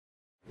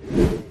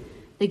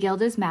The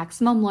Guild is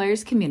Maximum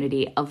Lawyers'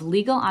 community of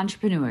legal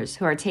entrepreneurs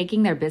who are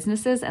taking their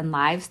businesses and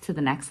lives to the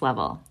next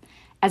level.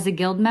 As a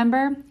Guild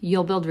member,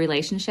 you'll build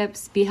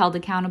relationships, be held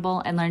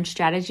accountable, and learn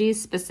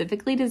strategies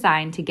specifically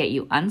designed to get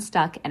you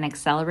unstuck and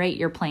accelerate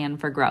your plan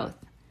for growth.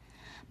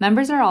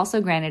 Members are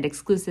also granted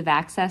exclusive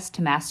access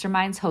to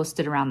masterminds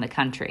hosted around the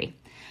country.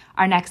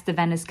 Our next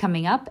event is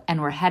coming up, and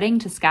we're heading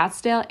to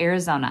Scottsdale,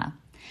 Arizona.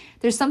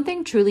 There's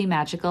something truly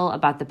magical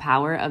about the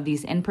power of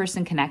these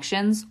in-person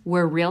connections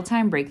where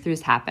real-time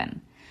breakthroughs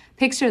happen.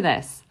 Picture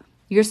this.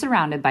 You're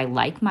surrounded by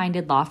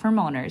like-minded law firm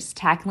owners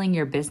tackling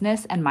your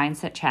business and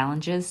mindset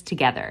challenges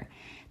together.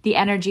 The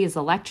energy is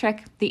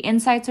electric, the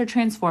insights are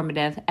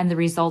transformative, and the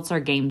results are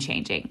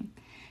game-changing.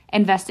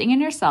 Investing in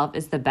yourself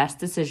is the best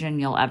decision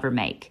you'll ever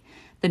make.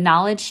 The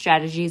knowledge,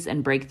 strategies,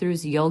 and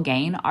breakthroughs you'll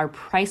gain are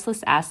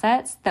priceless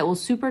assets that will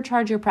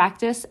supercharge your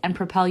practice and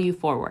propel you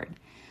forward.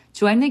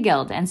 Join the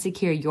Guild and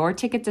secure your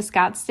ticket to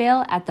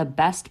Scottsdale at the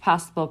best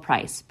possible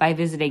price by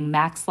visiting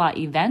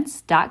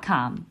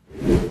maxlawevents.com.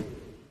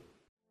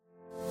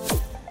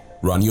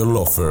 Run your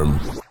law firm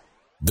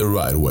the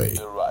right way.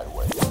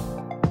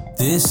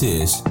 This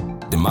is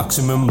the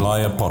Maximum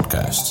Lawyer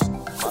Podcast.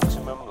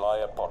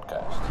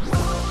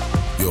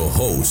 Your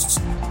hosts,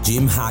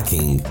 Jim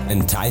Hacking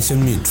and Tyson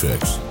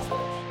Mutrux.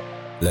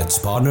 Let's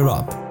partner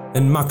up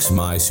and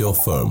maximize your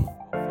firm.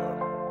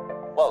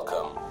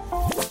 Welcome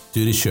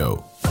to the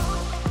show.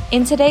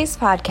 In today's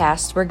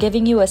podcast, we're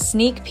giving you a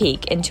sneak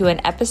peek into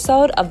an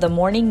episode of the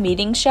morning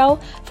meeting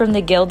show from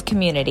the Guild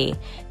community.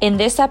 In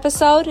this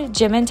episode,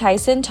 Jim and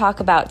Tyson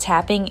talk about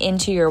tapping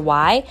into your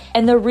why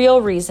and the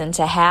real reason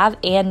to have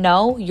and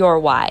know your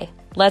why.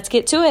 Let's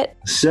get to it.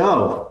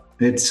 So,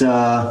 it's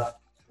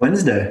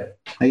Wednesday.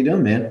 How you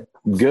doing, man?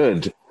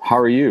 Good. How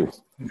are you?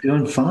 I'm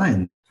doing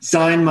fine.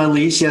 Signed my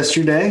lease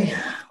yesterday.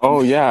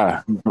 Oh,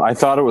 yeah. I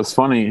thought it was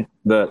funny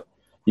that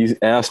you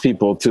asked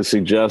people to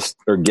suggest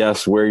or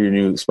guess where your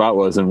new spot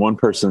was, and one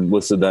person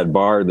listed that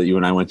bar that you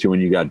and I went to when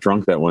you got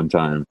drunk that one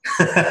time.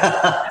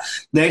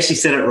 They actually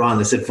said it wrong.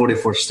 They said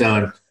 44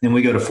 Stone, and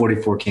we go to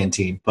 44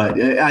 Canteen. But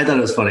I thought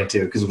it was funny,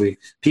 too, because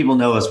people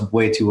know us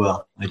way too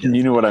well. You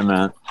knew what I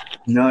meant.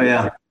 No,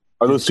 yeah.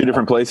 Are those two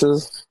different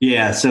places?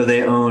 Yeah, so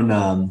they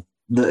own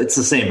it's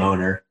the same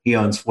owner. He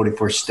owns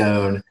 44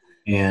 Stone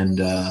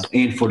and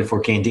 44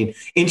 Canteen.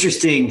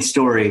 Interesting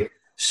story.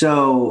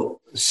 So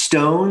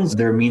stones,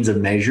 they're means of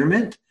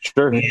measurement.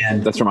 Sure.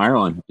 And that's from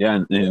Ireland.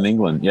 Yeah, in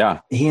England.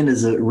 Yeah. He and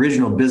his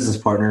original business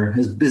partner,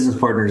 his business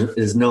partner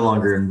is no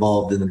longer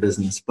involved in the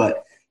business,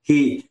 but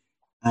the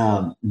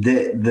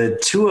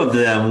two of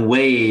them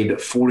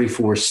weighed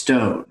 44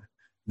 stone.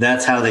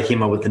 That's how they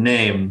came up with the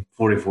name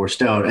 44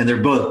 Stone. And they're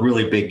both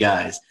really big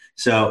guys.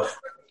 So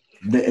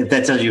if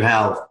that tells you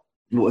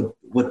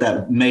what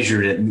that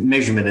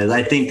measurement is,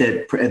 I think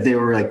that if they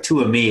were like two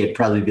of me, it'd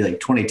probably be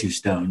like 22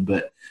 stone,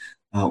 but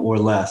or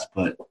less.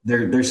 But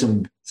there's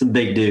some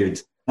big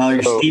dudes. Oh,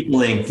 you're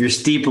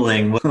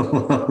steepling.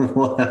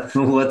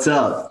 What's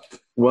up?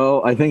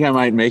 Well, I think I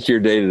might make your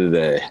day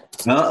today.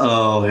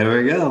 Uh-oh,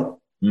 here we go.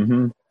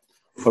 Mm-hmm.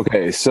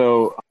 Okay,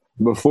 so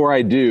before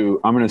I do,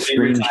 I'm going to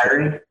screen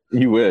share.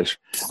 You wish.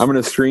 I'm going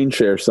to screen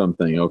share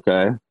something,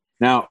 okay?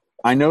 Now,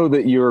 I know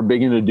that you're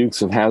big into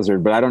Dukes of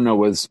Hazzard, but I don't know,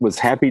 was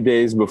Happy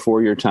Days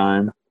before your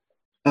time?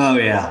 Oh,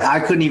 yeah.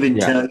 I couldn't even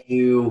tell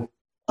you,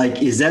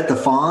 like, is that the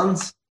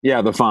Fonz?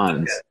 Yeah, the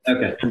Fonz.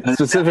 Okay.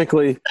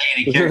 Specifically,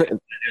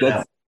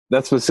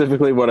 that's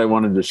specifically what I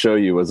wanted to show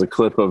you was a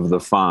clip of the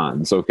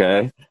Fonz,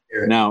 okay?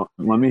 Sure. Now,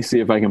 let me see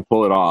if I can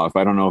pull it off.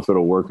 I don't know if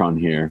it'll work on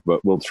here,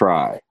 but we'll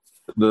try.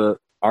 The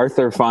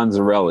Arthur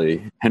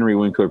Fonzarelli, Henry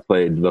Winkler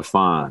played the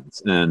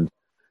Fonz. And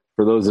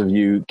for those of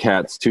you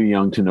cats too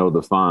young to know the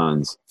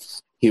Fonz,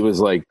 he was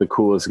like the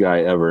coolest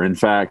guy ever. In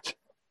fact,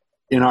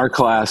 in our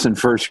class in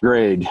first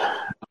grade,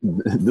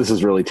 this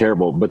is really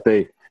terrible, but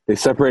they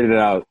separated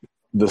out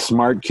the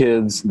smart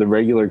kids, the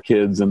regular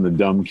kids, and the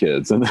dumb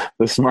kids. And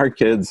the smart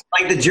kids...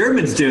 like the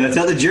Germans do. That's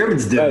how the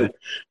Germans do it.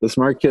 The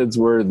smart kids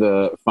were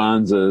the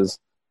Fonzes.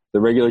 The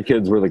regular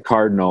kids were the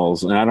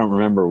Cardinals. And I don't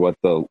remember what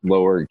the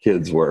lower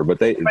kids were. But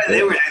they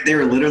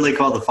were literally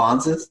called the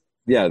Fonzes?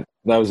 Yeah,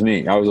 that was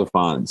me. I was a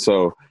Fonz.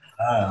 So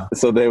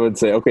they would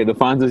say, okay, the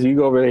Fonzes, you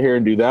go over here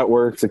and do that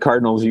work. The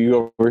Cardinals, you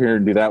go over here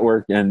and do that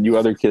work. And you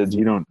other kids,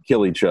 you don't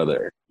kill each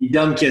other. You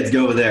dumb kids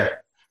go over there.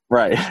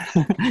 Right.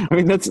 I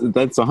mean, that's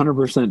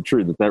 100%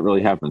 true that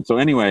really happened. So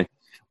anyway,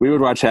 we would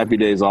watch Happy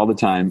Days all the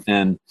time.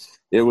 And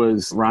it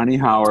was Ronnie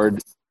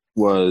Howard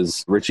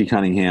was Richie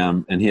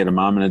Cunningham, and he had a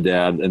mom and a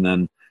dad. And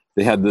then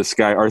they had this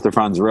guy, Arthur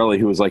Fonzarelli,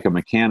 who was like a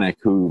mechanic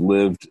who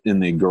lived in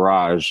the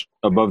garage,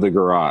 above the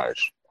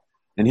garage.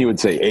 And he would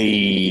say,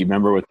 hey,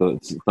 remember with the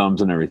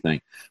thumbs and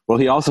everything. Well,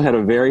 he also had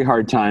a very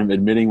hard time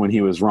admitting when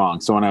he was wrong.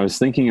 So when I was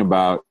thinking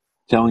about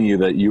telling you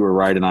that you were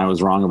right and I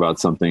was wrong about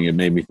something, it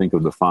made me think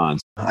of the Fonz.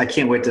 I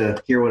can't wait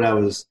to hear what I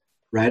was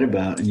right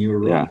about and you were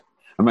wrong. Yeah,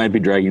 I might be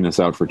dragging this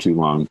out for too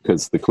long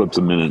because the clip's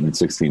a minute and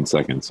 16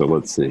 seconds. So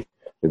let's see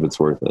if it's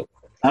worth it.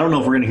 I don't know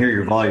if we're going to hear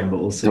your volume, but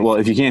we'll see. Well,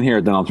 if you can't hear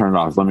it, then I'll turn it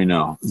off. Let me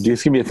know.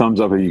 Just give me a thumbs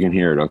up if you can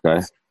hear it,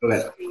 okay?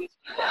 Okay.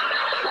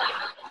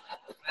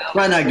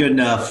 Probably not good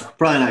enough.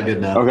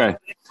 Okay.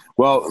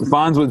 Well,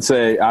 Fonz would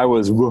say I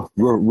was wrong.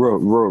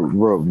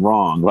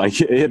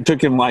 Like it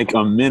took him like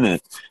a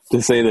minute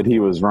to say that he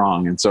was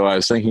wrong. And so I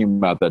was thinking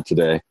about that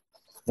today.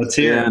 Let's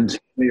hear what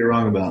you're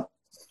wrong about.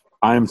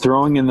 I am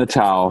throwing in the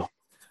towel.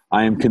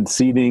 I am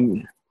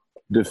conceding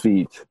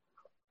defeat.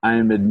 I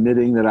am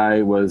admitting that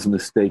I was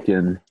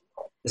mistaken.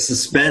 The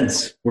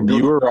suspense.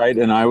 You were right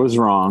and I was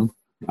wrong.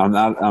 I'm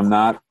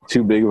not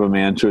too big of a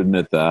man to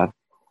admit that.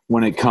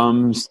 When it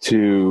comes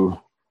to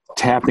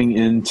tapping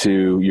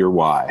into your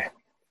why.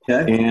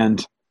 Okay.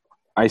 And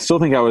I still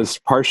think I was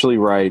partially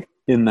right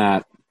in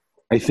that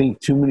I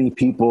think too many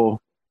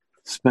people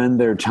spend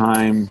their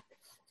time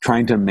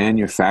trying to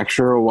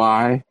manufacture a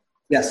why.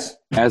 Yes.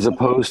 As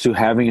opposed to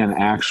having an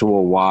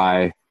actual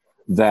why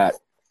that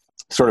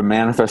sort of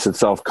manifests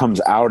itself, comes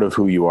out of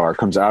who you are,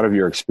 comes out of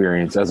your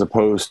experience, as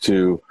opposed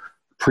to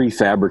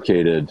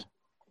prefabricated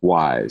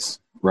whys,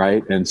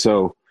 right? And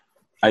so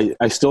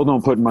I still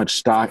don't put much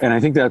stock, and I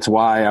think that's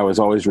why I was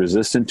always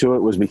resistant to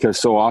it, was because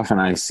so often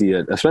I see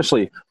it,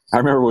 especially, I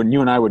remember when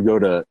you and I would go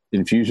to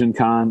Infusion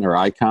Con or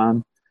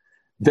Icon,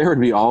 there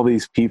would be all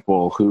these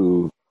people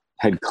who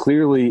had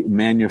clearly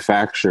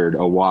manufactured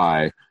a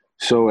why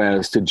so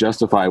as to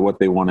justify what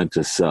they wanted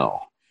to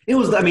sell. It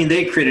was, I mean,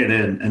 they created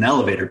an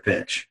elevator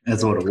pitch.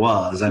 That's what it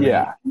was. I mean,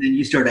 yeah. And then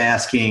you start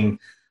asking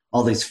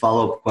all these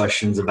follow-up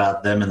questions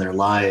about them and their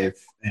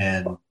life,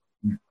 and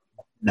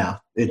no,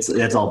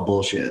 that's all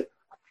bullshit.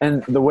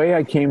 And the way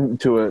I came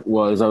to it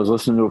was I was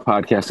listening to a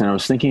podcast and I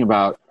was thinking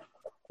about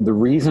the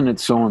reason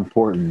it's so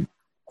important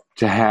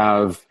to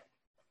have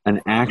an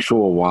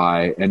actual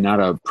why and not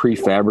a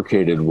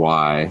prefabricated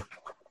why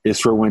is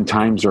for when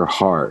times are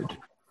hard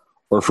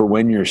or for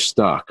when you're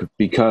stuck.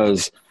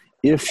 Because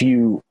if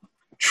you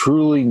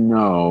truly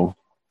know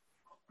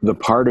the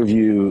part of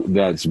you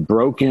that's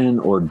broken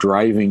or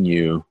driving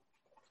you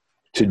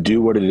to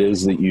do what it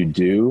is that you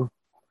do,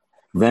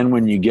 then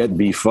when you get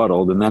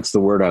befuddled, and that's the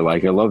word I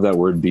like. I love that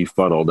word,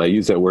 befuddled. I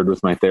use that word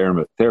with my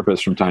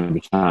therapist from time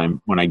to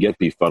time when I get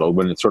befuddled,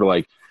 when it's sort of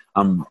like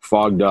I'm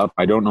fogged up,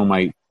 I don't know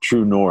my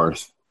true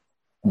north,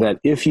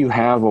 that if you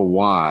have a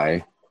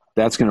why,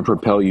 that's going to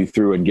propel you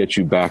through and get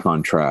you back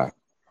on track.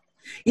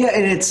 Yeah,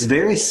 and it's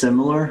very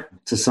similar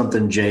to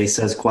something Jay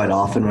says quite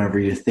often whenever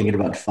you're thinking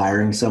about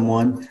firing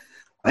someone.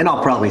 And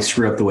I'll probably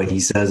screw up the way he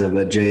says it,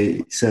 but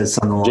Jay says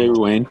something along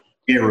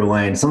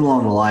something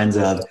along the lines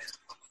of,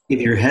 if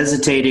you're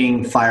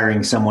hesitating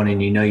firing someone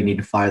and you know you need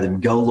to fire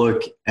them, go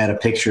look at a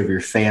picture of your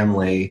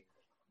family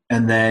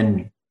and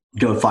then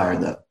go fire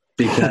them,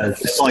 because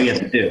that's all you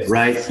have to do,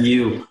 right?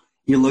 You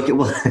look at,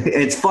 well,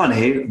 it's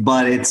funny,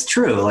 but it's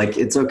true. Like,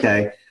 it's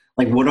okay.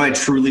 Like, what do I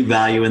truly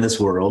value in this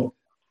world?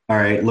 All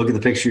right, look at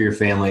the picture of your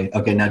family.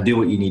 Okay, now do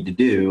what you need to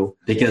do,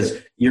 because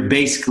you're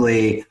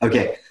basically,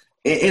 okay,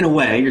 in a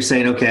way, you're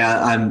saying, okay,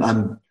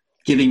 I'm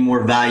giving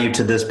more value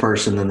to this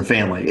person than the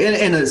family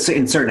in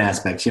certain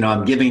aspects. You know,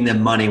 I'm giving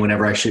them money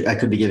whenever I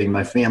could be giving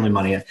my family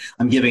money.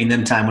 I'm giving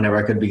them time whenever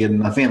I could be giving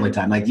my family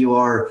time. Like, you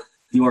are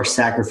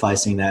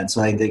sacrificing that.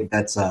 So I think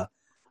that's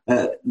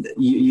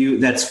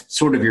that's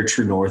sort of your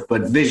true north,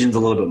 but vision's a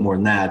little bit more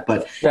than that.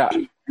 But yeah,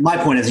 my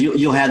point is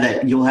you'll have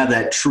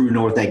that true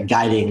north, that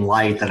guiding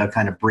light that'll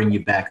kind of bring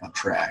you back on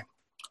track.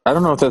 I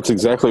don't know if that's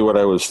exactly what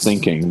I was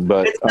thinking,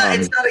 but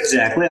it's not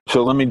exactly.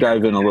 So let me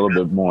dive in a little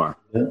bit more.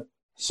 Yeah.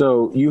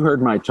 So you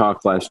heard my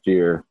talk last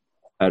year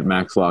at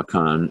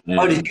MaxLawCon.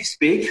 Oh, did you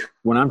speak?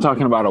 When I'm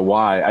talking about a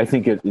why, I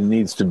think it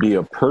needs to be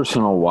a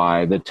personal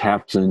why that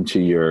taps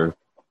into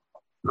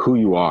who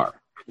you are,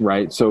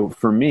 right? So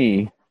for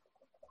me,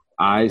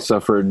 I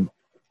suffered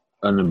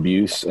an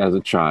abuse as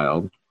a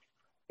child,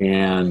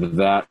 and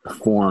that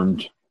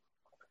formed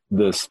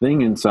this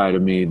thing inside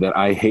of me that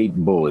I hate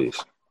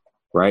bullies,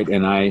 right?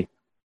 And I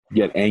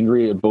get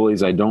angry at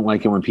bullies. I don't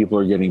like it when people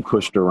are getting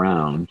pushed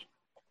around.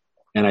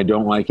 And I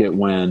don't like it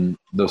when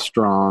the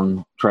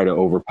strong try to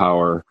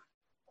overpower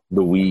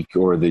the weak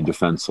or the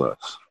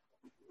defenseless.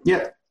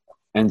 Yeah.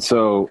 And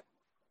so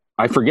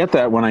I forget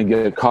that when I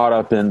get caught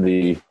up in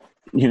the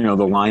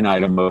line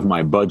item of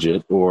my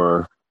budget,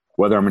 or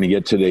whether I'm going to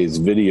get today's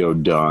video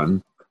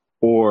done,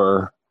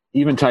 or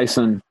even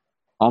Tyson,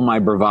 all my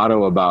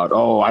bravado about,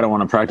 I don't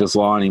want to practice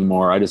law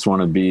anymore. I just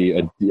want to be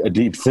a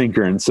deep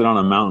thinker and sit on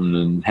a mountain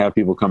and have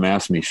people come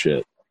ask me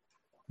shit.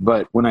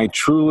 But when I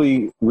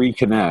truly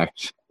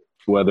reconnect,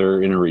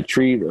 whether in a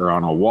retreat or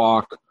on a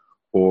walk,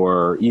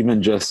 or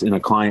even just in a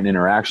client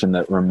interaction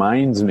that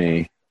reminds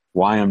me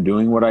why I'm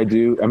doing what I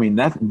do, I mean,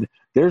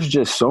 there's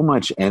just so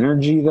much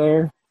energy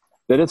there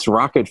that it's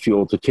rocket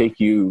fuel to take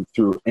you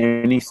through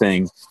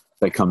anything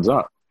that comes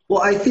up.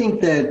 Well, I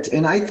think that,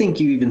 and I think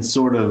you even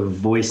sort of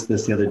voiced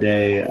this the other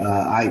day.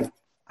 I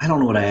don't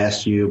know what I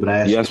asked you, but I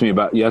asked you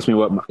asked me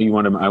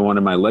what I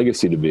wanted my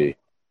legacy to be.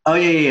 Oh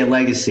yeah,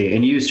 legacy.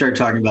 And you started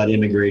talking about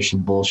immigration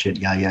bullshit.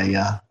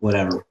 Yeah,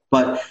 whatever.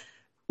 But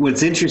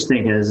what's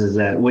interesting is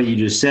that what you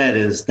just said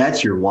is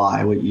that's your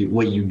why.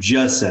 What you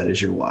just said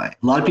is your why.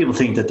 A lot of people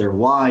think that their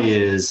why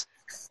is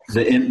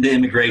the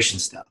immigration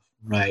stuff,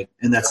 right?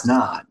 And that's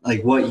not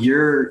like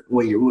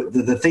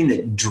the thing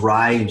that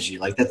drives you,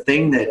 like the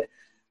thing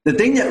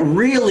that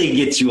really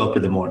gets you up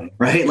in the morning,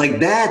 right? Like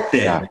that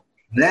thing,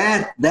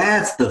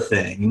 that's the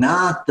thing,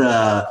 not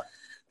the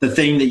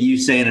thing that you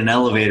say in an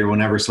elevator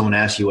whenever someone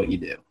asks you what you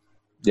do.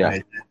 Yeah.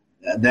 Right?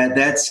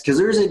 That's because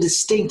there's a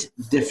distinct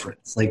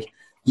difference. Like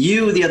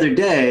you, the other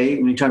day,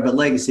 when you talked about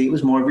legacy, it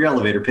was more of your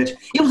elevator pitch.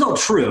 It was all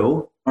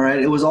true. All right.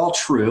 It was all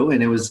true.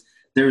 And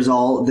it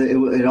all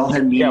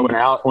had meaning.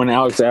 Yeah. When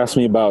Alex asked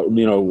me about,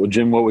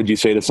 Jim, what would you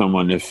say to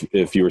someone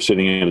if you were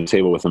sitting at a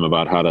table with them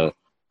about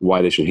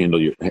why they should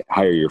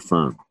hire your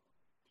firm?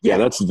 Yeah.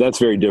 That's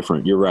very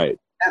different. You're right.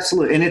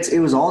 Absolutely. And it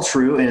was all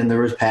true. And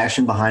there was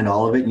passion behind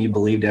all of it. And you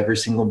believed every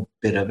single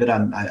bit of it.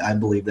 I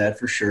believe that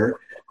for sure.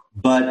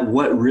 But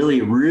what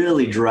really,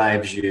 really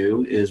drives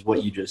you is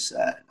what you just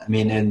said. I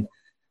mean, and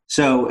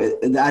so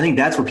I think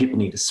that's what people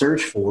need to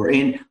search for.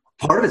 And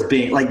part of it's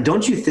being like,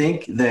 don't you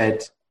think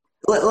that,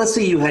 let's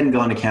say you hadn't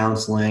gone to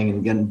counseling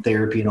and gotten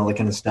therapy and all that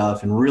kind of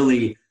stuff and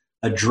really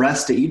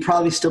addressed it, you'd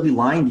probably still be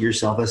lying to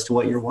yourself as to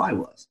what your why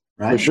was,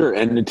 right? For sure.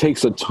 And it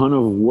takes a ton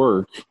of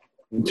work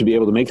to be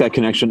able to make that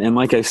connection. And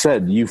like I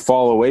said, you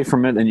fall away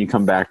from it and you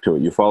come back to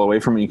it. You fall away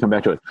from it and you come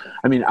back to it.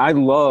 I mean, I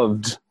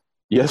loved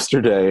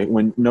yesterday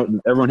when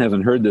everyone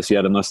hasn't heard this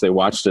yet unless they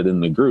watched it in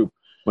the group,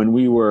 when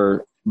we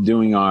were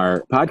doing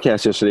our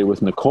podcast yesterday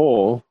with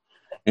Nicole,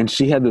 and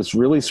she had this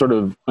really sort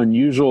of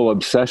unusual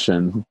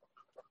obsession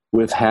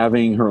with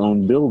having her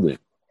own building.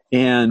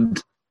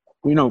 And,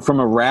 from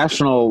a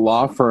rational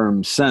law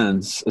firm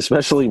sense,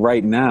 especially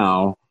right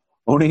now,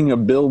 owning a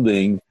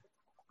building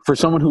for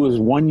someone who was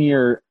 1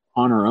 year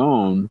on her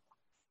own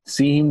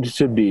seemed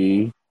to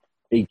be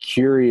a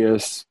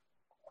curious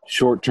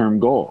short-term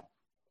goal.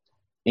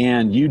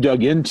 And you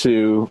dug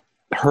into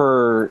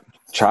her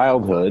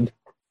childhood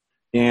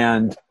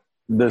and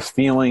this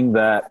feeling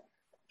that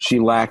she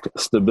lacked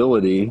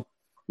stability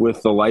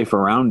with the life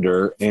around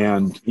her,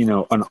 and,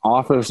 an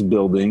office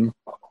building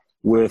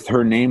with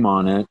her name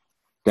on it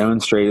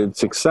demonstrated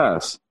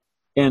success.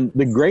 And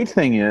the great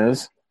thing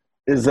is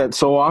that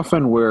so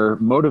often we're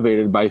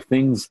motivated by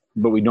things,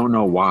 but we don't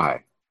know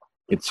why.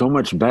 It's so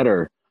much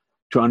better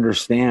to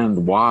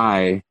understand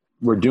why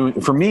we're doing.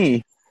 For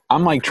me,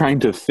 I'm like trying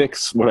to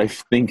fix what I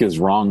think is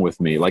wrong with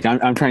me. Like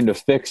I'm trying to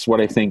fix what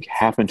I think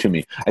happened to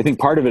me. I think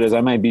part of it is I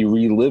might be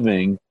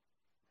reliving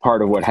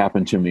part of what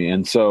happened to me.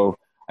 And so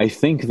I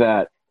think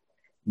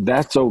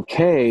that's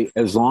okay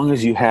as long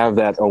as you have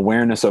that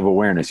awareness of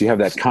awareness. You have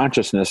that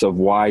consciousness of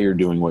why you're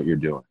doing what you're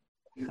doing.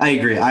 I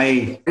agree.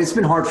 It's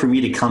been hard for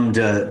me to come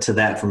to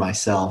that for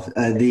myself.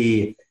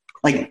 The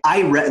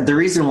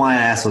reason why I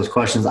asked those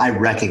questions, I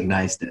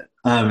recognized it.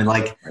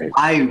 Right.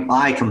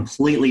 I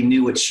completely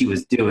knew what she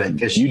was doing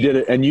because you did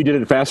it, and you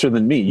did it faster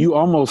than me. You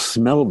almost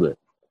smelled it.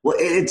 Well,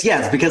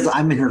 it's because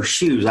I'm in her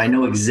shoes. I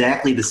know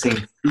exactly the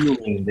same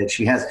feeling that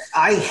she has.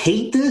 I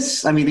hate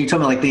this. I mean, you talk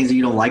about like things that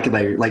you don't like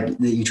about that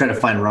you try to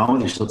find wrong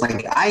with yourself.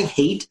 Like I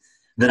hate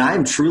that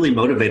I'm truly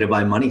motivated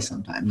by money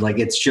sometimes. Like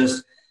it's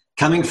just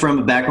coming from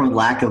a background with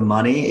lack of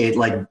money.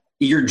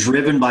 You're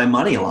driven by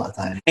money a lot of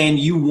times, and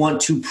you want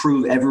to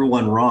prove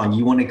everyone wrong.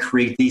 You want to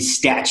create these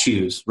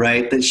statues,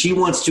 right? That she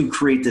wants to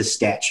create this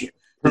statue.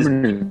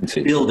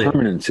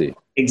 Permanency.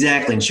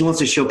 Exactly. And she wants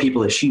to show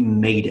people that she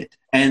made it.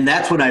 And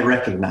that's what I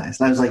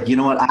recognized. I was like, you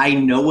know what? I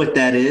know what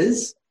that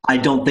is. I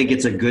don't think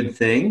it's a good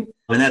thing.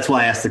 And that's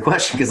why I asked the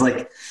question, because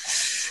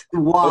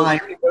why?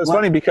 It was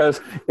funny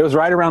because it was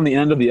right around the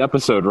end of the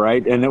episode,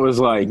 right? And it was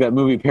like that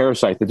movie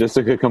Parasite that just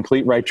took a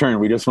complete right turn.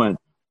 We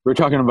were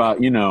talking about,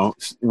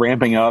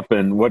 ramping up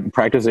and what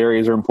practice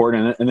areas are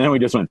important. And then we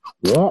just went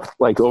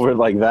like over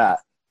like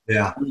that.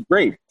 Yeah.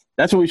 Great.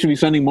 That's what we should be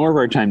spending more of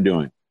our time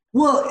doing.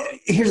 Well,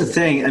 here's the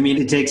thing. I mean,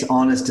 it takes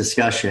honest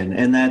discussion,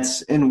 and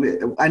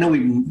I know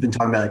we've been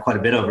talking about it quite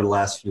a bit over the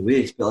last few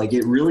weeks, but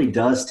it really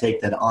does take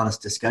that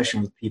honest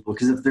discussion with people,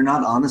 because if they're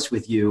not honest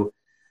with you,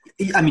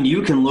 I mean,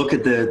 you can look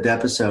at the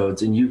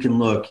episodes and you can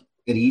look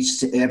at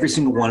every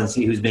single one and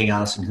see who's being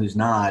honest and who's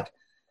not,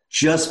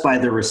 just by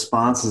their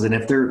responses. And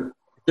if they're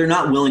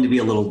not willing to be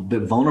a little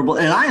bit vulnerable,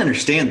 and I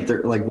understand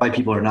that why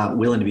people are not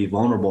willing to be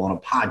vulnerable on a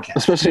podcast,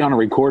 especially on a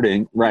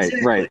recording. Right.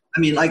 Exactly. Right. I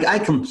mean, I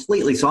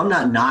completely, so I'm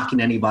not knocking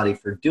anybody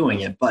for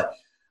doing it, but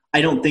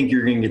I don't think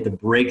you're going to get the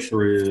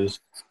breakthroughs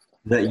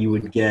that you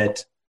would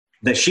get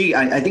that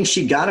I think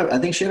she had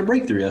a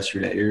breakthrough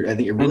yesterday. I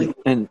think it really,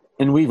 and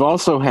we've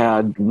also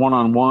had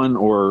one-on-one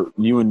or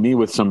you and me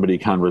with somebody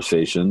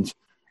conversations,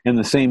 and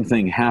the same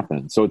thing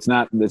happened. So it's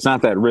not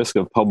that risk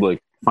of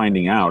public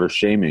finding out or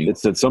shaming.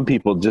 It's that some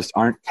people just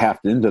aren't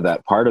tapped into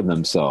that part of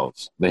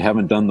themselves. They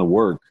haven't done the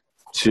work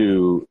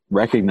to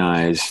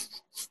recognize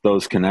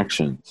those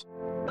connections.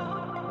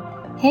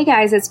 Hey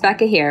guys, it's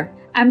Becca here.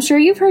 I'm sure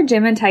you've heard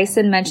Jim and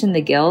Tyson mention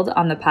the Guild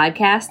on the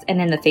podcast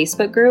and in the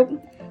Facebook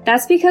group.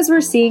 That's because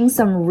we're seeing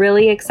some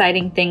really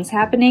exciting things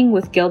happening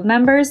with Guild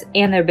members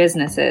and their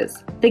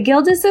businesses. The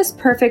Guild is this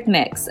perfect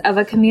mix of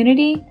a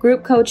community,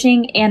 group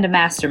coaching, and a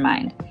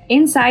mastermind.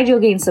 Inside,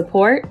 you'll gain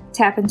support,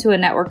 tap into a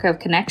network of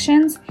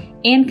connections,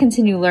 and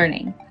continue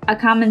learning. a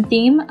common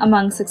theme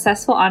among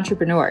successful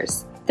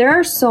entrepreneurs. There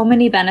are so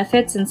many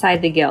benefits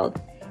inside the Guild,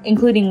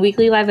 including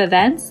weekly live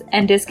events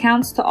and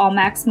discounts to all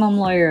Maximum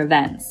Lawyer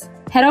events.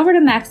 Head over to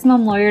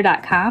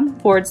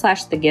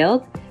MaximumLawyer.com/the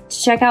Guild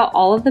to check out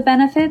all of the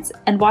benefits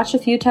and watch a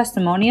few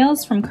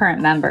testimonials from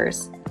current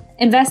members.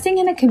 Investing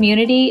in a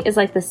community is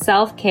like the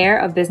self-care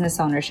of business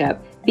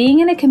ownership. Being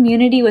in a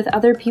community with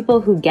other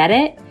people who get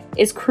it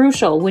is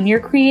crucial when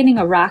you're creating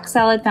a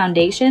rock-solid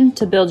foundation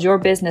to build your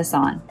business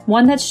on,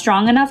 one that's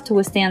strong enough to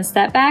withstand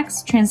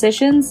setbacks,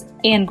 transitions,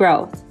 and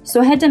growth.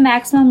 So head to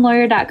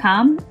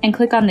MaximumLawyer.com and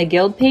click on the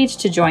Guild page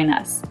to join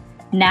us.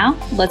 Now,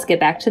 let's get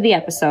back to the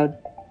episode.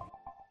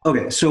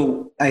 Okay,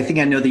 so I think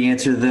I know the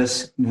answer to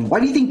this. Why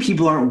do you think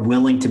people aren't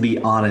willing to be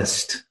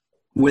honest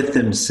with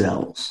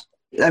themselves?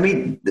 I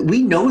mean,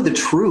 we know the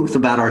truth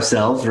about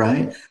ourselves,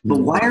 right?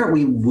 But why aren't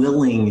we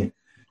willing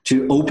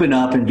to open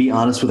up and be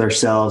honest with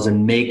ourselves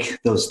and make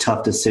those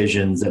tough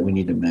decisions that we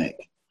need to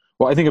make?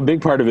 Well, I think a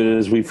big part of it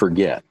is we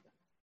forget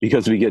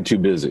because we get too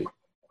busy,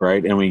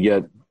 right? And we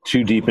get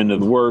too deep into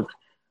the work.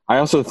 I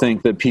also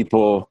think that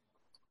people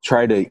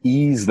try to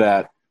ease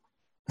that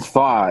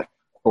thought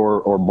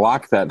or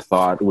block that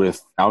thought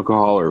with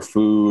alcohol or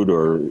food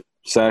or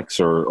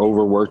sex or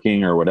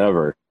overworking or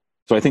whatever.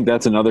 So I think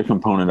that's another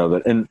component of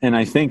it. And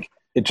I think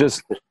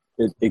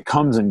it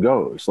comes and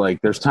goes. Like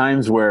there's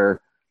times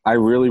where I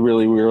really,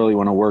 really, really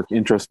want to work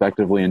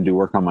introspectively and do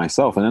work on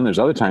myself. And then there's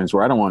other times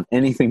where I don't want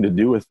anything to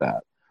do with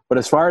that. But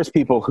as far as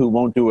people who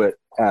won't do it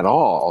at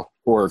all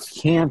or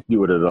can't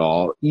do it at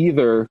all,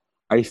 either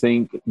I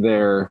think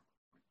they're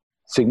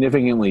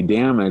significantly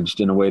damaged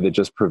in a way that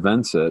just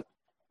prevents it,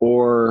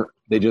 or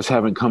they just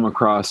haven't come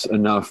across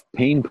enough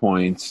pain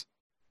points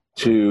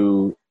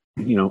to,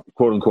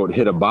 quote unquote,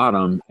 hit a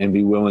bottom and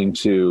be willing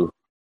to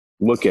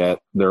look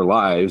at their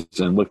lives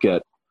and look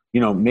at,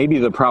 maybe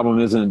the problem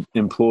isn't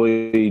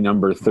employee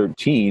number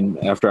 13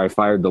 after I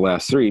fired the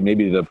last 3.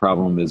 Maybe the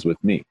problem is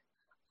with me.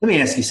 Let me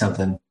ask you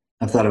something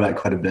I've thought about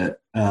quite a bit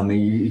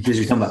because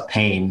you're talking about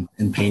pain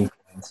and pain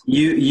points.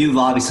 You've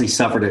obviously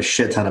suffered a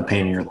shit ton of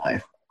pain in your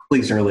life, at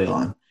least early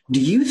on. Do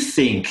you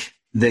think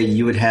that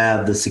you would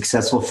have the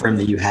successful firm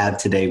that you have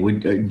today?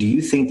 Do you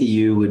think that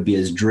you would be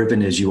as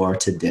driven as you are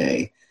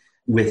today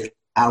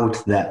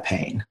without that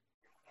pain?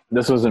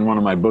 This was in one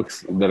of my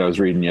books that I was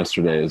reading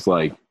yesterday. It's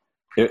like,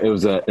 it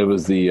was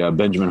the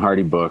Benjamin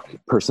Hardy book,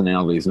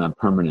 Personality is Not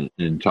Permanent,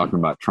 and talking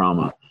about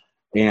trauma.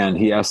 And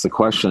he asked the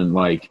question,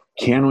 like,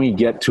 can we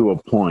get to a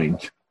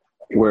point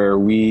where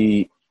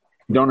we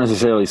don't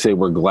necessarily say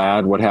we're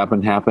glad what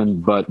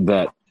happened, but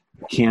that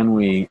can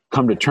we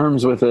come to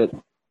terms with it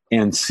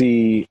and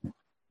see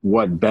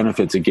what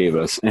benefits it gave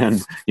us?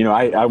 And,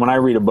 I when I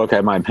read a book, I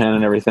have my pen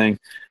and everything,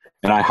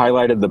 and I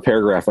highlighted the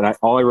paragraph, and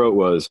all I wrote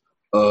was,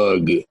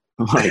 ugh.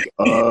 I'm like,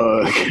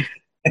 ugh.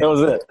 That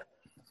was it.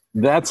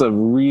 That's a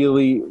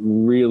really,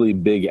 really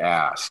big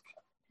ask.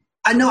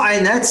 I know,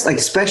 and that's like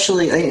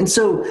especially, and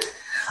so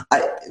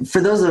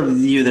for those of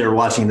you that are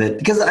watching that,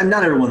 because I'm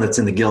not everyone that's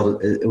in the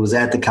Guild, it was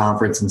at the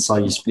conference and saw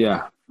you speak.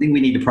 Yeah. I think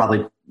we need to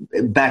probably,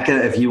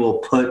 Becca, if you will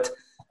put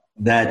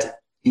that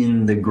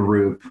in the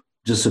group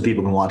just so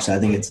people can watch that. I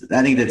think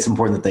that's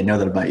important that they know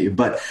that about you.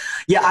 But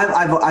yeah,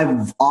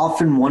 I've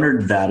often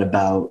wondered that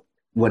about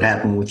what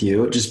happened with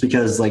you, just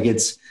because like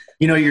it's,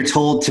 you're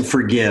told to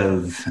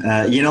forgive,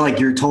 like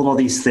you're told all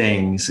these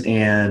things,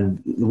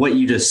 and what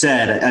you just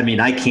said, I mean,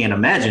 I can't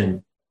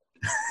imagine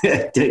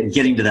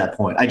getting to that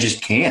point. I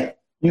just can't.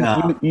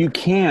 You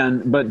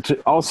can, but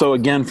also,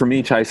 again, for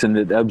me, Tyson,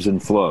 it ebbs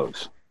and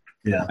flows.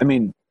 Yeah. I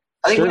mean,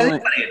 I think with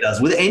anybody it does,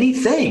 with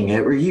anything,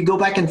 you go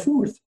back and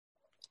forth.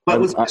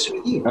 But with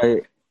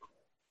you?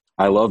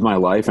 I love my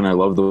life, and I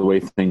love the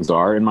way things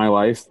are in my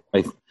life.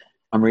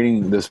 I'm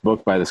reading this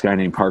book by this guy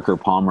named Parker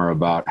Palmer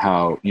about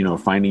how,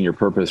 finding your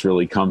purpose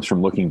really comes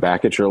from looking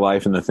back at your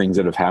life and the things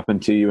that have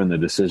happened to you and the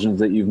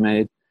decisions that you've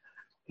made.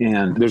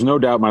 And there's no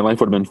doubt my life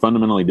would have been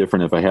fundamentally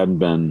different if I hadn't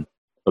been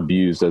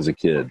abused as a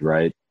kid,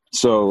 right?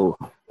 So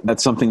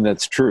that's something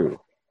that's true.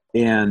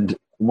 And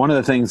one of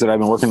the things that I've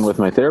been working with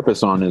my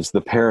therapist on is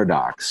the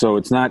paradox. So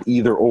it's not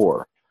either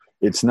or.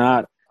 It's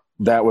not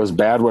that was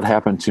bad what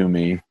happened to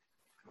me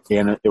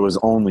and it was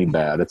only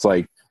bad. It's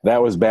like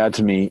that was bad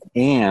to me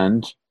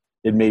and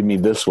it made me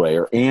this way,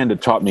 and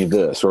it taught me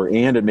this,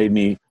 and it made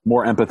me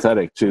more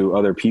empathetic to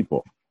other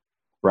people,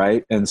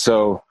 right? And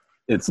so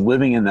it's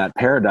living in that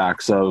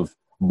paradox of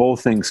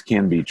both things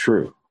can be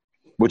true,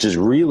 which is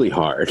really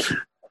hard.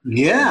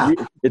 Yeah.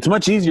 It's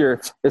much easier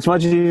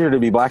to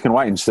be black and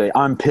white and say,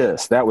 I'm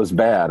pissed. That was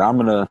bad. I'm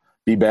going to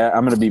be bad.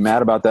 I'm going to be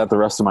mad about that the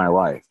rest of my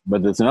life.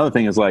 But it's another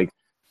thing is like,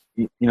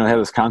 I have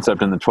this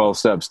concept in the 12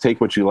 steps, take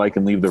what you like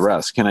and leave the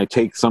rest. Can I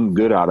take some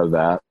good out of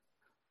that?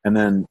 And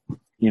then,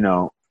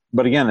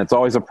 but again, it's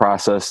always a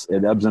process.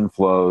 It ebbs and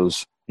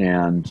flows,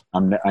 and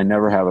I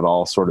never have it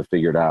all sort of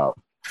figured out.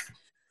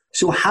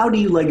 So how do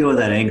you let go of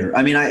that anger?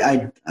 I mean,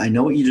 I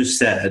know what you just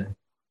said,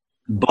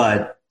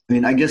 but I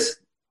mean, I guess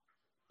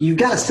you've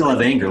got to still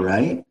have anger,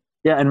 right?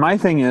 Yeah. And my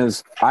thing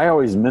is I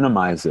always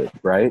minimize it,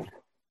 right?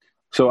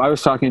 So I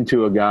was talking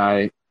to a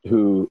guy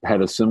who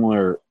had a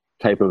similar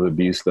type of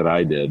abuse that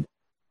I did.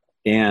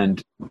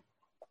 And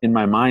in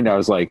my mind, I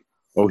was like,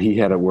 oh, he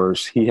had it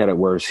worse. He had it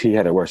worse. He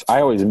had it worse.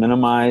 I always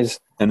minimize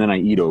and then I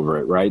eat over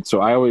it, right? So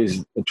I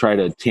always try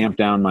to tamp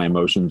down my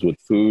emotions with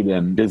food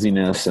and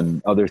busyness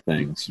and other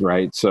things,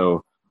 right?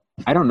 So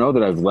I don't know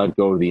that I've let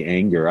go of the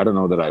anger. I don't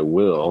know that I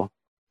will.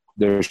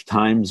 There's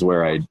times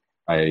where I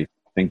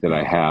think that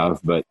I have,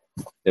 but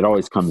it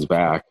always comes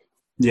back.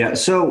 Yeah.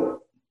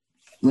 So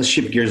let's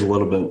shift gears a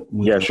little bit.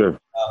 Yeah, sure.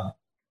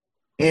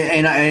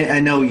 And I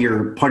know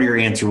part of your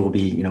answer will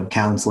be,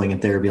 counseling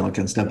and therapy and all that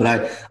kind of stuff, but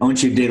I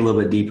want you to dig a little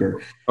bit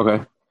deeper.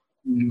 Okay.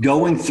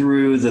 Going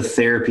through the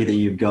therapy that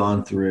you've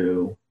gone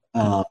through,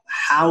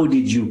 how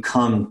did you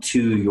come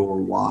to your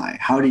why?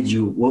 How did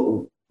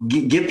you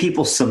give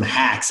people some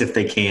hacks if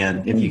you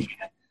can,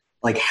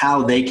 like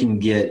how they can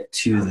get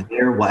to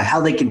their why,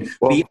 how they can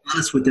be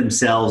honest with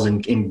themselves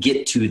and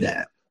get to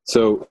that.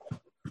 So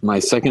my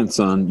second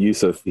son,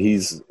 Yusuf,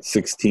 he's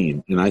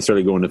 16, and I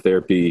started going to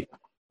therapy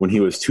when he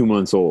was 2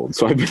 months old.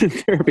 So I've been in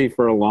therapy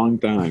for a long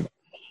time.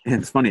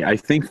 And it's funny. I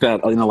think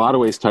that in a lot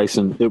of ways,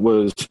 Tyson, it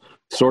was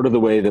sort of the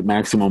way that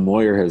Maximum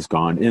Lawyer has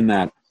gone, in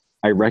that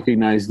I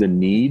recognized the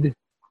need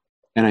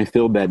and I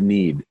filled that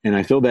need. And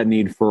I filled that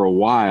need for a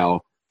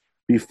while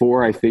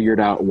before I figured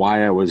out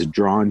why I was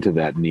drawn to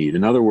that need.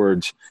 In other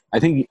words, I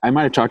think I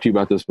might have talked to you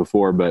about this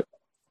before, but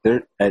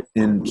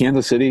in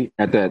Kansas City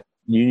at that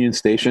Union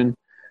Station,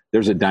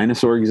 there's a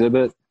dinosaur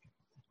exhibit.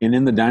 And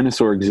in the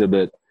dinosaur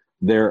exhibit,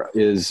 there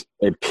is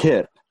a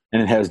pit,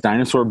 and it has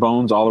dinosaur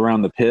bones all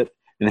around the pit.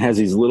 And it has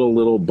these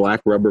little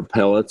black rubber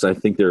pellets. I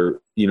think they're,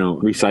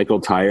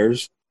 recycled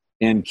tires.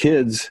 And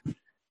kids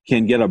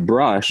can get a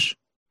brush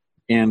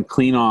and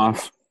clean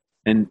off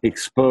and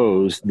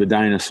expose the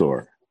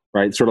dinosaur,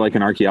 right? Sort of like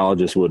an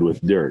archaeologist would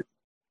with dirt.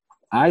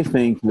 I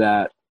think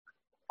that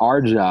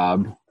our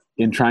job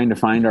in trying to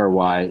find our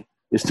why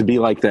is to be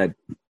like that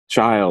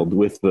child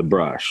with the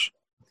brush.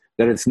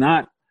 That it's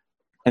not,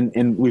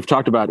 and we've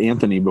talked about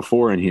Anthony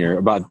before in here,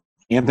 about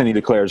Anthony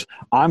declares,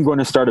 I'm going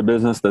to start a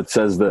business that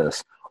says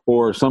this.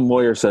 Or some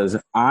lawyer says,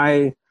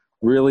 I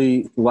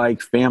really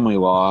like family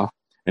law.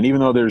 And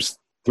even though there's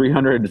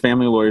 300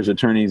 family lawyers,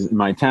 attorneys in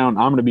my town,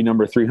 I'm going to be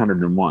number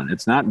 301.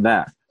 It's not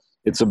that.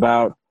 It's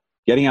about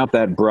getting out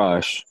that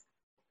brush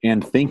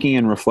and thinking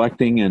and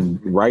reflecting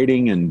and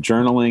writing and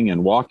journaling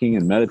and walking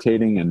and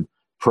meditating and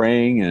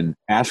praying and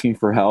asking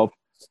for help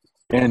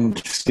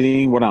and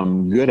seeing what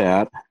I'm good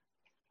at.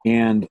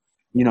 And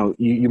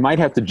you might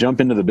have to jump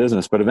into the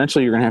business, but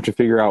eventually you're going to have to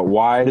figure out,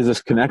 why does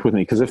this connect with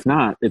me? Because if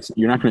not,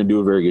 you're not going to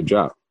do a very good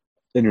job,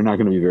 and you're not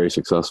going to be very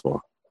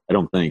successful, I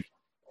don't think.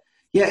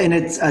 Yeah, and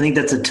I think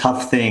that's a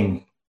tough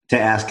thing to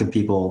ask of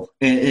people,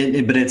 but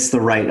it's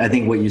I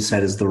think what you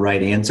said is the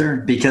right answer,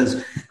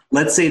 because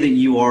let's say that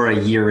you are a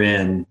year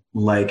in,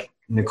 like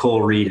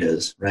Nicole Reed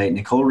is, right?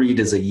 Nicole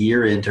Reed is a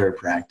year into her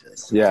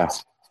practice. Yeah.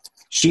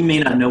 She may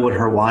not know what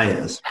her why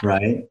is,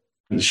 right?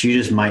 She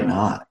just might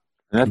not.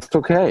 That's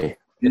okay.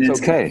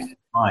 It's okay.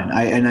 Fine.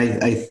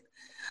 I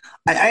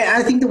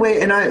think the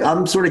way, and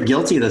I'm sort of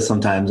guilty of this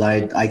sometimes.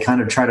 I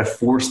kind of try to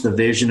force the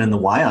vision and the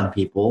why on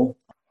people.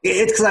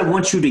 It's because I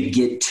want you to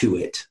get to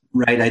it,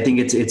 right? I think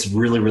it's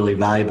really, really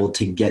valuable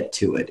to get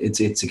to it.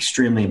 It's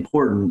extremely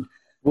important.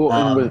 Well,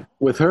 and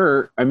with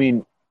her, I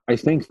mean, I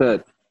think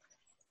that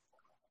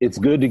it's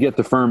good to get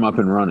the firm up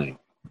and running.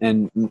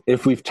 And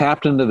if we've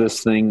tapped into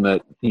this thing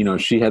that,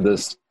 she had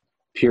this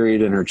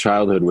period in her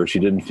childhood where she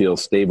didn't feel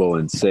stable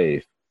and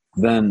safe,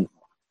 then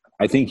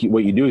I think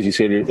what you do is you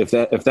say,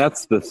 if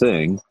that's the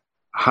thing,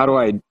 how do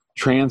I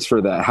transfer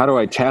that? How do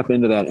I tap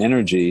into that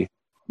energy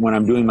when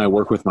I'm doing my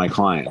work with my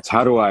clients?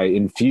 How do I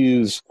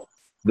infuse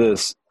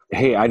this?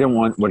 Hey, I don't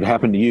want what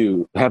happened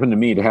to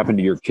me to happen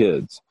to your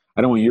kids.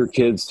 I don't want your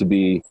kids to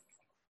be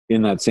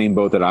in that same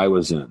boat that I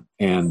was in.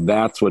 And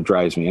that's what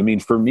drives me. I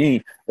mean, for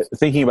me,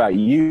 thinking about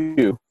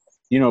you,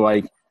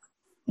 like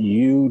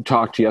you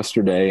talked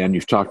yesterday and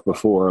you've talked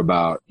before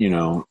about,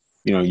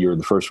 you're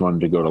the first one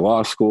to go to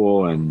law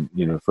school and,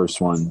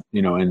 first one,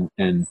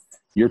 and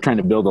you're trying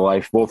to build a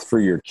life both for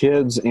your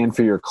kids and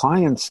for your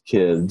clients'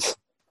 kids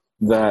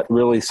that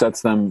really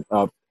sets them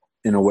up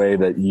in a way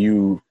that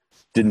you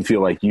didn't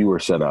feel like you were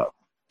set up.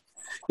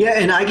 Yeah.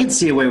 And I can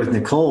see a way with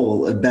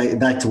Nicole,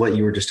 back to what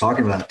you were just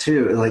talking about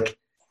too, like,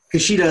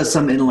 because she does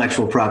some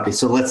intellectual property.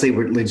 So let's say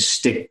let's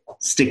stick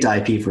to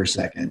IP for a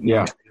second.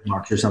 Yeah.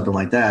 Trademarks or something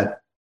like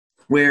that,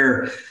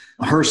 where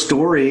her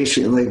story,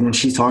 when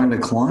she's talking to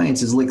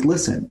clients, is like,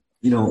 listen,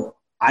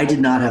 I did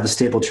not have a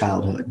stable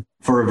childhood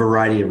for a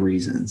variety of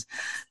reasons.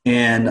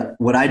 And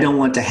what I don't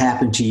want to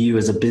happen to you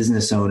as a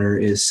business owner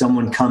is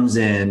someone comes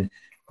in,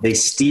 they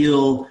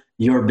steal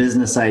your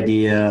business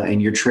idea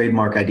and your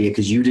trademark idea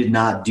because you did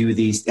not do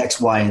these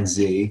X, Y, and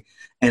Z.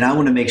 And I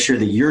want to make sure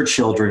that your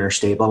children are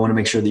stable. I want to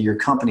make sure that your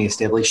company is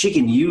stable. Like, she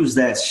can use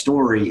that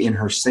story in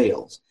her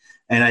sales.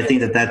 And I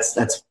think that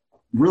that's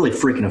really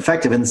freaking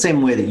effective, in the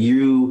same way that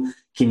you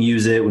can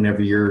use it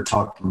whenever you're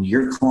talking to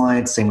your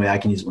clients, same way I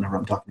can use it whenever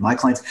I'm talking to my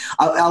clients.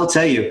 I'll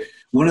tell you,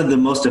 one of the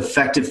most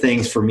effective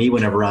things for me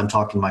whenever I'm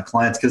talking to my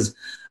clients, because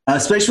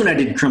especially when I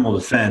did criminal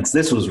defense.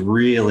 This was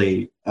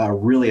really a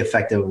really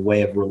effective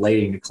way of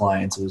relating to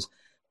clients. It was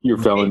your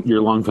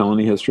long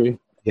felony history.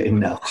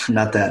 No,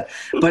 not that.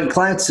 But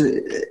clients,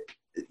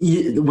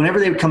 whenever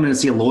they would come in and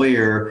see a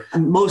lawyer,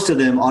 most of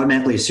them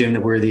automatically assume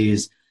that we're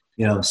these,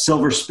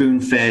 silver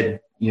spoon-fed,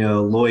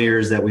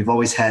 lawyers that we've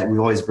always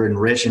been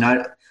rich. And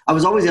I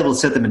was always able to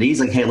set them at ease.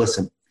 Like, hey,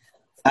 listen,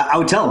 I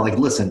would tell them, like,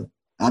 listen,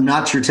 I'm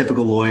not your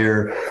typical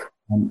lawyer.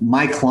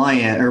 My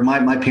client or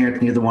my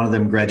parents, neither one of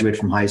them graduated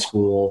from high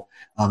school.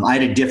 I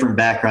had a different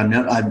background.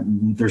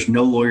 There's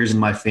no lawyers in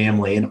my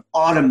family, and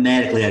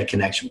automatically had a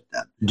connection with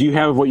them. Do you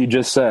have what you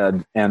just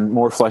said and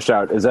more fleshed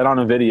out? Is that on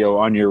a video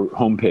on your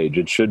homepage?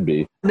 It should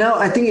be. No,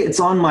 I think it's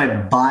on my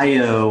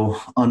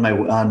bio on the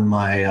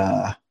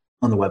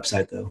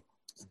website though.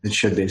 It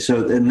should be.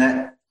 So, and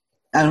that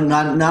I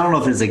don't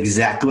know if it's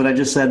exactly what I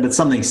just said, but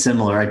something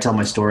similar. I tell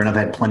my story, and I've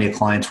had plenty of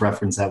clients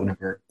reference that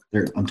whenever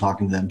I'm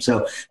talking to them.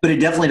 So, but it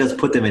definitely does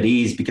put them at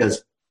ease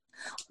because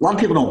a lot of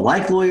people don't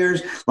like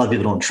lawyers. A lot of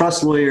people don't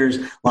trust lawyers.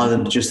 A lot of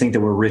them just think that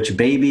we're rich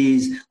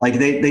babies. Like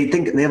they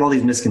think they have all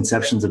these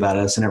misconceptions about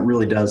us, and it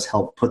really does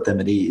help put them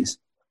at ease.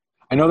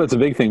 I know that's a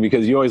big thing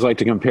because you always like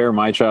to compare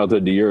my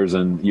childhood to yours,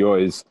 and you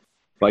always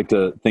like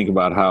to think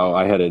about how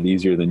I had it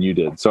easier than you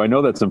did. So I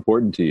know that's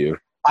important to you.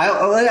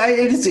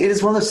 It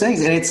is one of those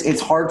things, and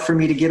it's hard for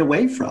me to get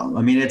away from.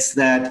 I mean, it's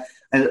that.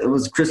 It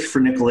was Christopher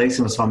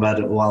Nicolason was talking about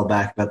it a while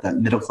back about that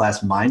middle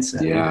class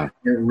mindset. Yeah,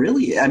 it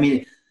really. I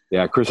mean,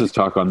 yeah, Chris's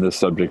talk on this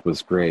subject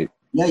was great.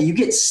 Yeah, you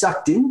get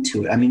sucked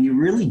into it. I mean, you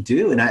really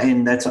do, and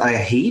I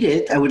hate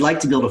it. I would like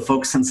to be able to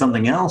focus on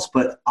something else,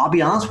 but I'll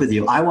be honest with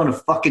you, I want to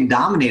fucking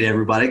dominate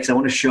everybody because I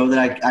want to show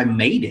that I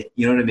made it.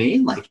 You know what I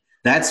mean? Like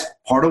that's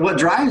part of what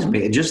drives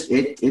me.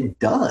 It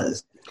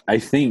does. I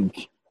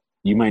think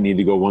you might need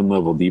to go one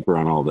level deeper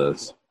on all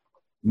this.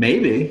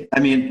 Maybe. I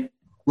mean.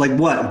 Like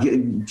what?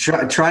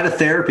 Try to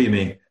therapy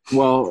me.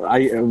 Well,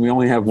 we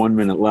only have 1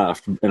 minute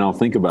left, and I'll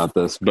think about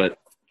this. But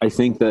I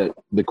think that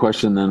the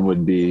question then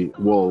would be,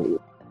 well,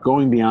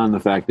 going beyond the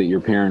fact that your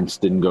parents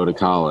didn't go to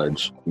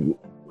college,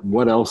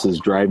 what else is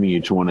driving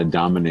you to want to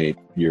dominate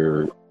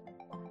your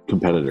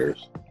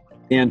competitors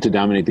and to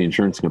dominate the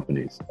insurance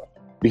companies?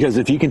 Because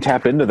if you can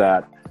tap into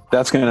that,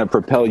 that's going to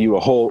propel you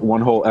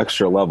one whole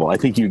extra level. I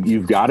think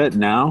you've got it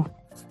now.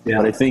 Yeah.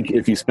 But I think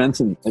if you spend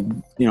some,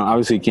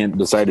 obviously you can't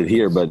decide it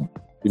here, but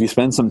if you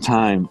spend some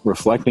time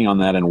reflecting on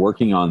that and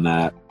working on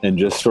that and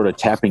just sort of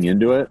tapping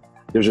into it,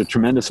 there's a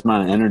tremendous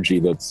amount of energy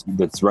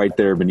that's right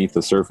there beneath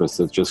the surface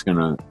that's just going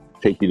to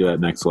take you to that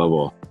next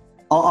level.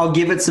 I'll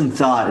give it some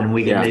thought, and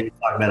we can maybe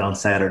talk about it on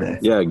Saturday.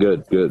 Yeah,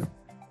 good. I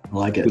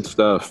like it. Good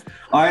stuff.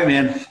 All right,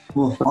 man.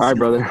 All right,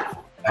 brother.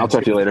 I'll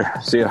talk to you later.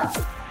 See ya.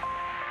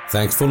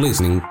 Thanks for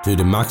listening to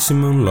the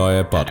Maximum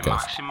Lawyer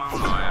Podcast.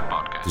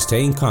 To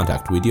stay in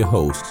contact with your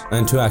host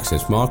and to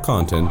access more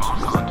content,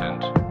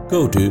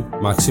 go to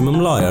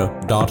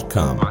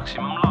MaximumLawyer.com.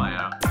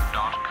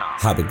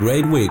 Have a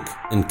great week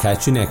and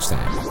catch you next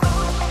time.